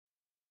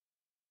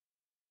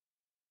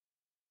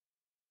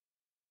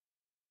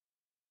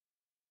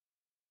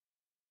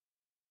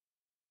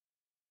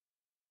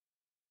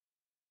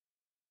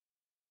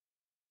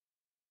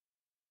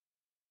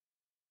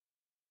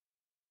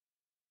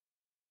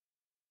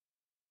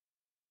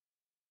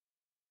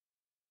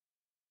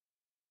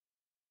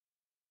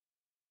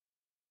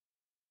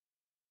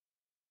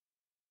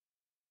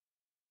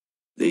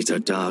These are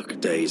dark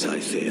days, I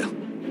fear.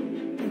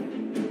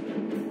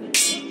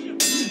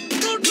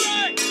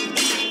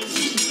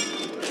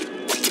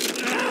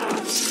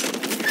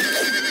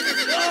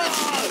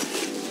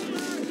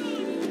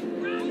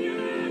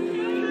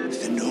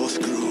 The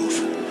North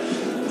Grove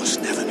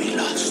must never be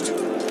lost.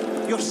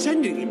 You're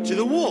sending him to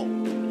the war?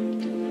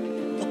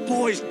 The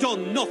boy's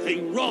done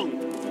nothing wrong.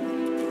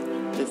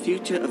 The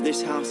future of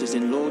this house is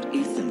in Lord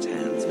Ethan's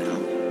hands now.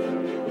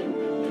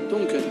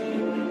 Duncan,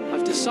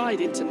 I've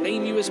decided to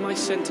name you as my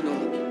sentinel.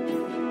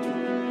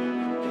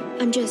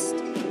 I'm just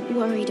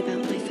worried about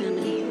my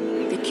family.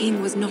 The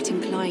king was not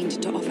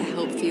inclined to offer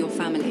help for your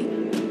family.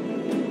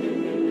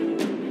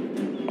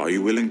 Are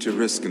you willing to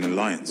risk an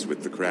alliance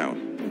with the Crown?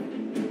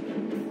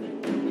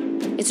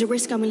 It's a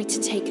risk I'm willing to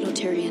take, Lord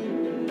Tyrion.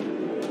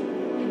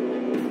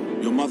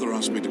 Your mother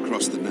asked me to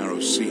cross the narrow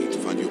sea to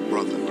find your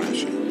brother,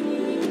 Asher.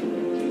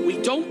 We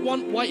don't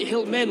want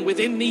Whitehill men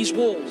within these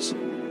walls.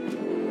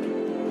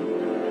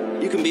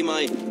 You can be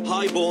my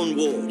highborn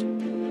ward.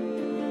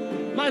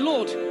 My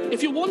lord,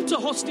 if you want a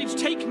hostage,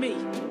 take me.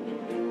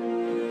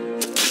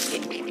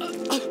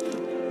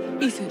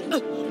 Ethan.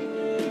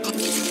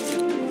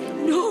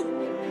 No!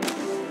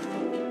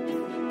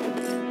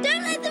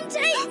 Don't let them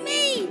take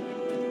me!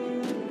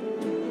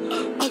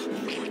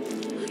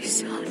 My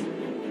son.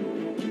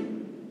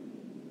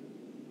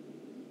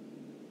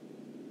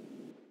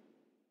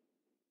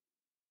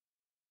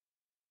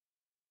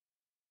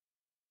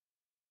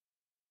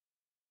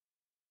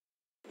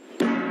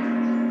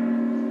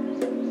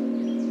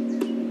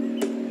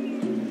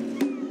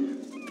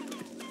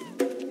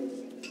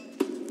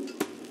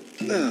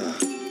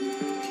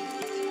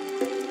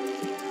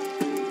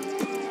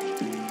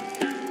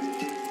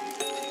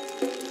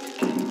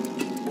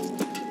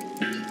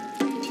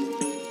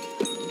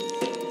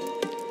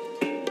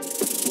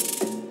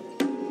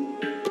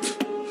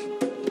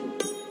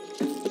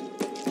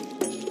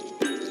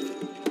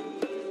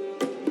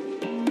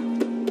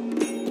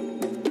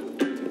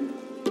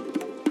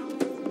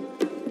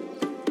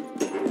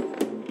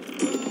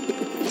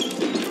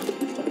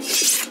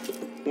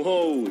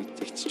 Whoa,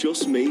 it's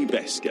just me,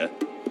 Beska.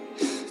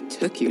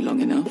 Took you long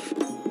enough.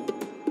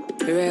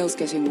 Your ale's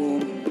getting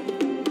warm.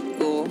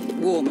 Or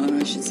warmer,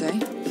 I should say.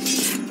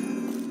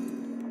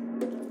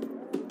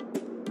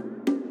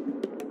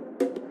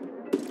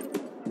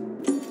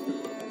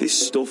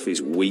 This stuff is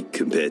weak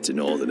compared to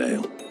Northern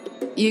Ale.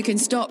 You can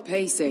stop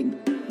pacing.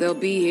 They'll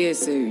be here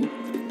soon.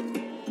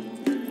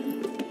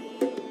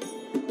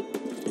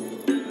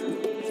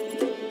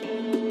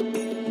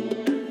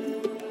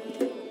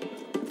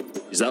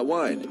 Is that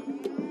wine?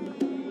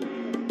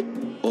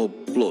 Or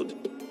blood?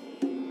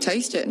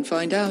 Taste it and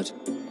find out.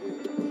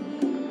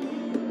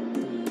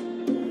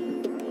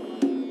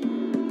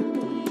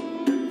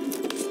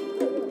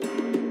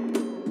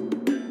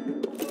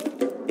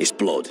 It's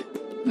blood.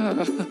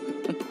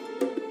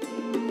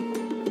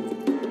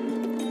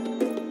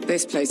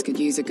 This place could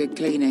use a good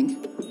cleaning.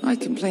 I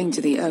complained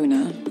to the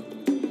owner,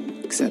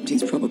 except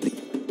he's probably...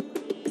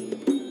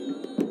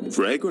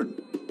 Fragrant.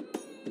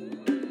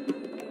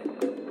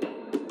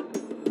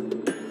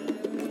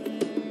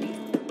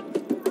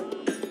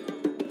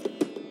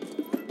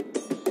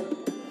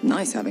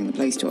 Nice having the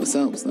place to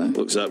ourselves, though.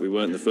 Looks like we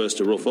weren't the first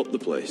to rough up the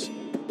place.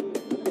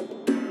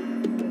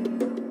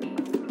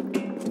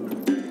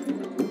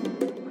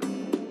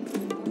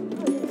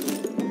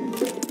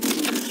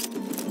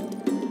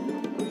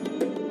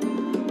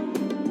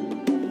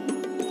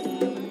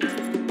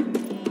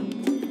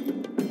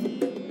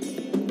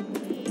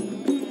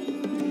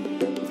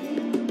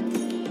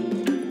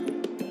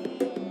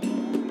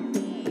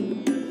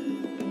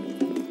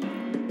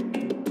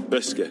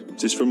 Beska,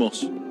 is this from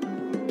us?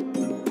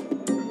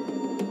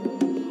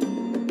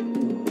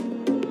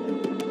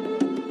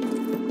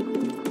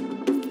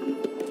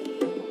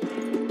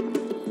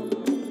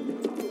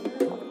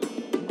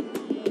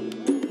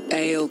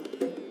 Ale.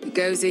 It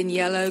goes in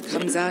yellow,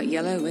 comes out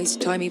yellow.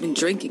 Waste time even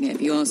drinking it,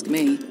 if you ask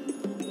me.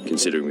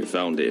 Considering we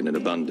found it in an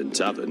abandoned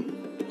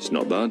tavern, it's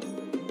not bad.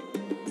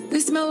 They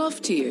smell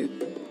off to you?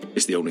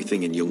 It's the only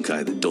thing in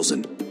Yunkai that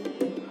doesn't.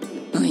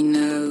 I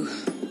know.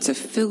 It's a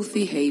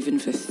filthy haven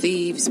for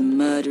thieves,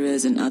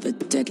 murderers, and other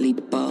deadly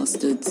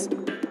bastards.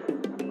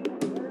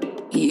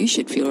 You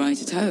should feel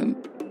right at home.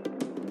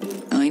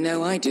 I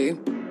know I do.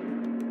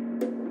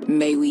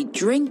 May we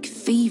drink,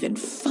 thieve, and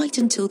fight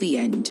until the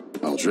end.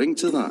 I'll drink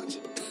to that.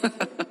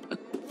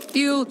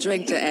 You'll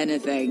drink to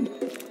anything.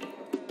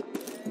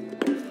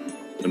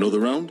 Another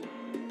round?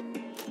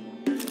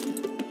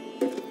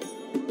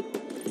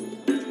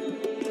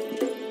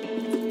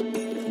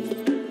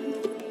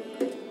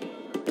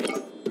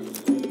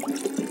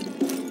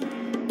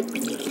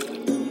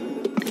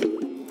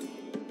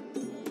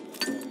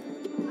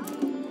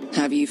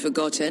 Have you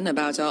forgotten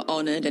about our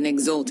honoured and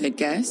exalted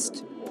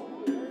guest?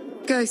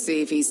 Go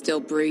see if he's still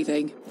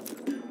breathing.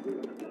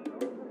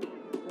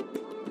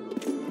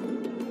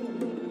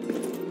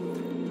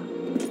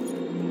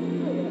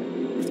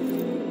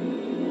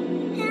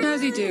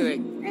 How's he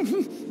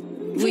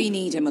doing? We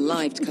need him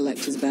alive to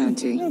collect his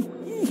bounty.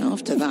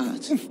 After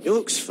that... He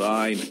looks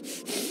fine.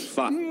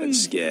 Fat and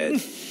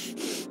scared.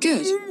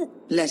 Good.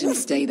 Let him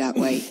stay that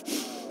way.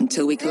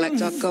 Until we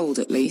collect our gold,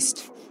 at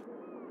least.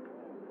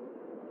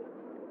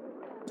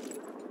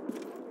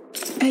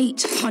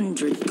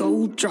 800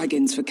 gold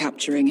dragons for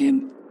capturing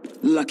him.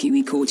 Lucky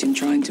we caught him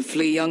trying to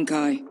flee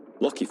Yunkai.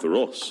 Lucky for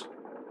us.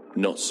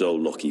 Not so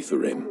lucky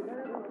for him.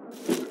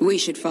 We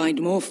should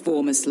find more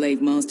former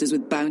slave masters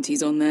with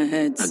bounties on their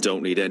heads. I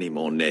don't need any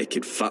more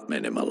naked fat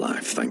men in my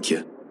life, thank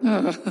you.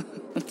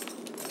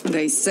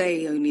 They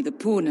say only the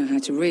poor know how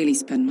to really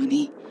spend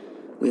money.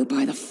 We'll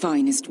buy the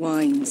finest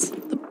wines,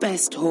 the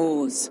best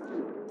whores.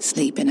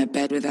 Sleep in a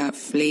bed without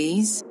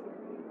fleas.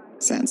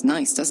 Sounds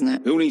nice, doesn't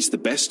it? Who needs the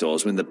best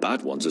whores when the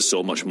bad ones are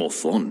so much more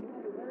fun?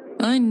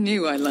 I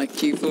knew I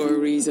liked you for a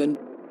reason.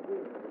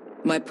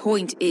 My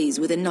point is,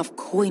 with enough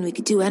coin we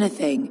could do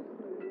anything.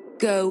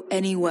 Go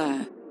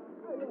anywhere.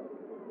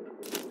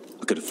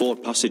 I could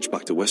afford passage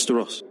back to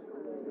Westeros.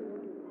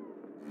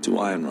 To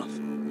Ironrath.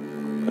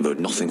 I've heard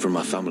nothing from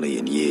my family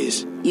in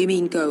years. You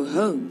mean go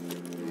home?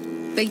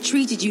 They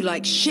treated you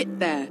like shit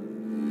there.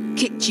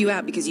 Kicked you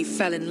out because you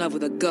fell in love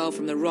with a girl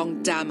from the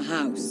wrong damn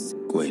house.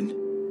 Gwyn.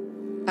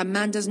 A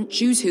man doesn't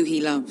choose who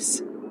he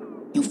loves.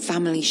 Your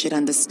family should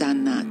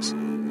understand that.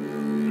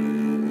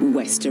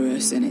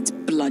 Westeros and its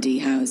bloody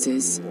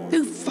houses.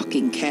 Who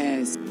fucking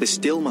cares? They're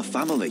still my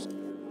family.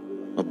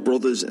 My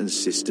brothers and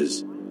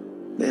sisters.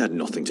 They had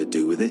nothing to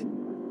do with it.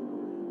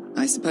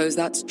 I suppose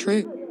that's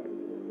true.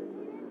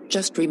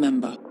 Just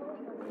remember,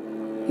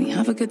 we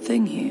have a good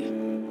thing here.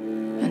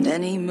 And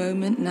any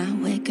moment now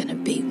we're gonna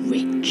be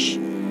rich.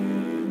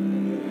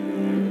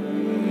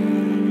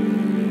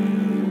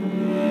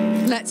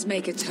 Let's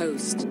make a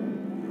toast.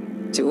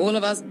 To all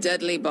of us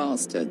deadly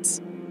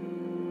bastards.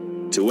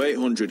 To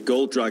 800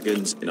 gold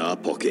dragons in our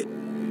pocket.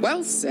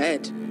 Well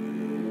said.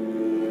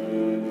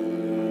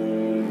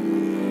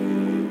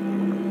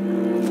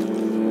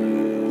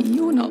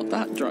 You're not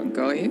that drunk,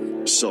 are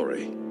you?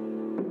 Sorry.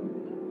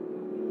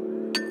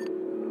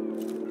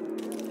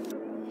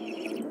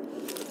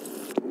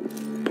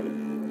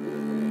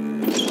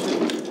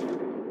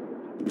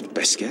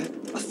 Beskar?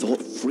 I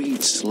thought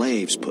freed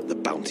slaves put the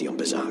bounty on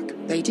Berserk.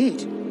 They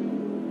did.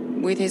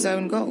 With his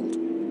own gold.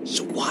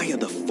 So why are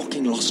the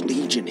fucking Lost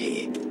Legion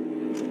here?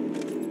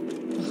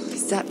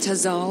 Is that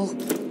Tazal?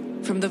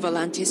 From the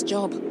Volantis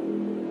job?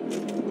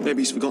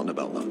 Maybe he's forgotten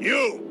about that.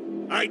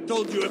 You! I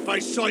told you if I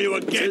saw you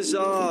again...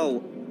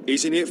 Tazal!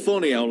 Isn't it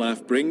funny how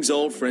life brings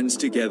old friends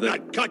together?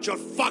 I'd cut your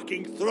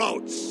fucking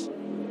throats!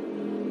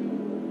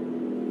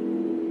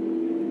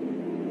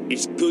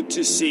 It's good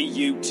to see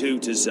you too,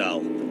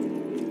 Tazal.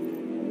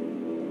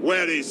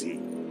 Where is he?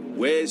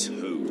 Where's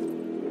who?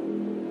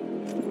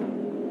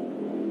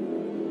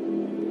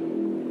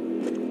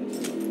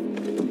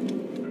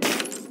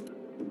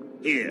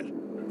 Here.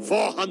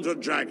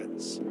 400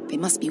 dragons. They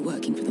must be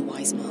working for the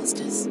Wise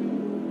Masters.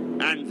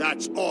 And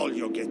that's all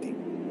you're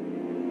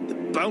getting. The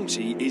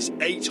bounty is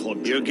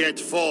 800. You get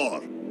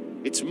 4.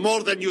 It's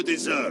more than you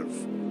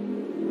deserve.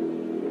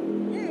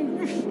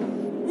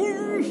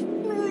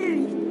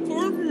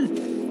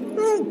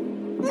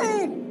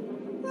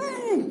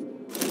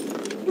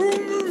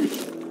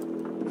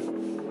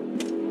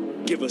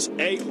 Give us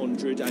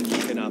 800 and you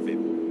can have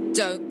him.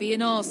 Don't be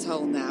an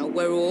asshole now.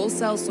 We're all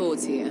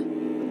sellswords here.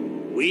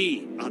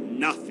 We are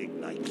nothing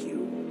like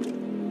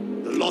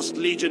you. The Lost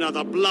Legion are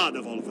the blood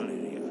of all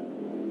Valyria.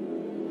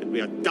 And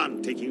we are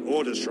done taking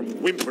orders from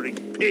whimpering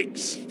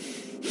pigs.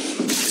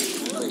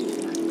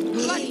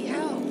 Bloody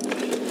hell.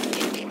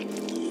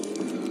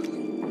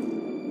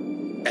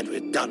 And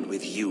we're done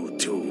with you,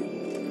 too.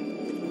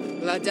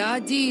 Vlada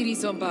diri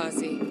son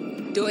pasi.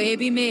 Do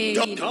ebi me.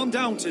 Calm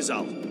down,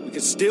 Tazal. We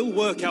can still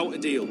work out a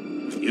deal.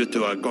 You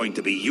two are going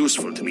to be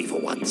useful to me for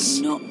once.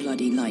 Not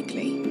bloody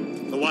likely.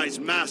 The Wise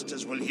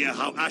Masters will hear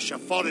how Asher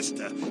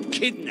Forrester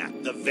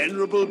kidnapped the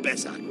venerable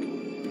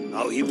Bezak.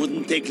 How he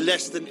wouldn't take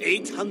less than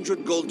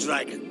 800 gold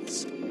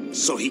dragons.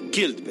 So he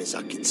killed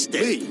Bezak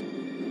instead. Me?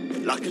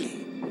 Luckily,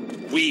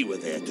 we were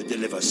there to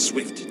deliver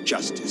swift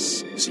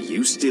justice. So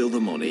you steal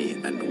the money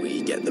and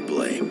we get the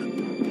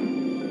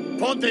blame.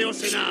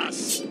 Ponteos en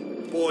as!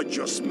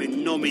 Pojos me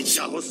nomi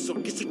chahoso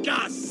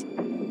kisikas!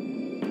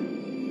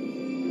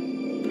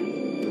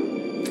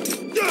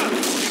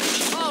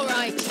 All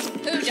right.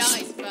 Who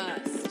dies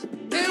first?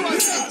 Who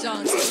wants to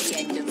dance at the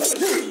end of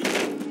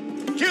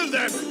it? Kill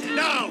them!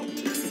 Now!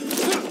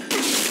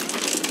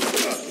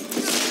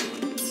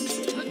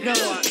 No,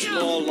 that's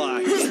more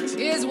like it.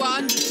 Here's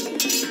one.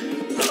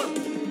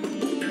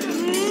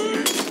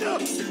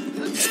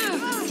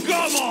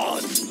 Come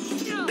on!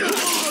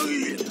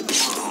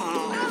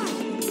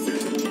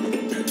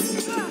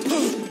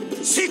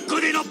 Sicko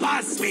di non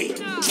pasmi!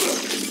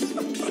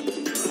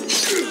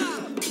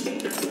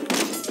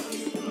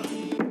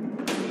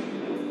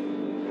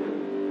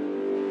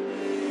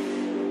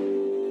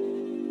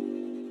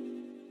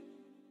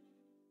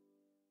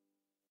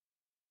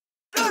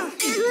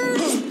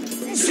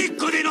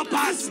 Sicko di non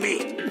pasmi!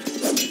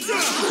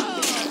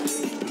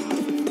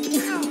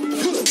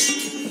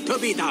 To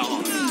be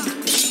down.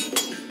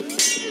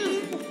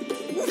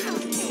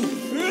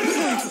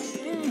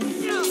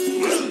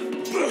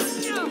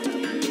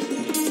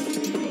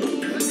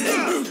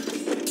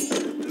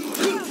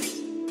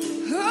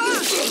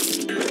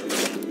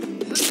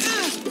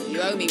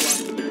 me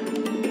one.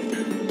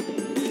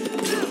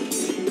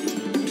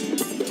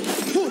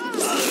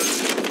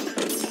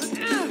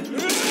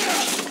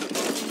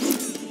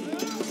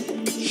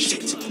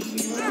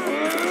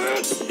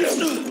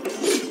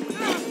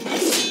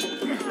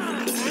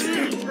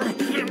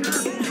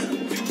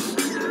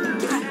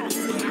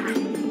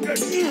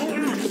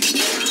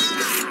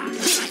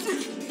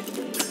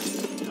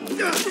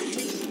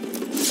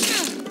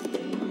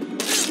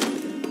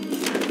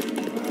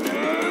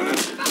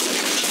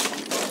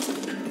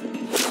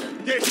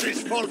 This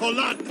is for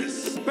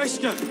Volantis.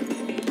 Bester,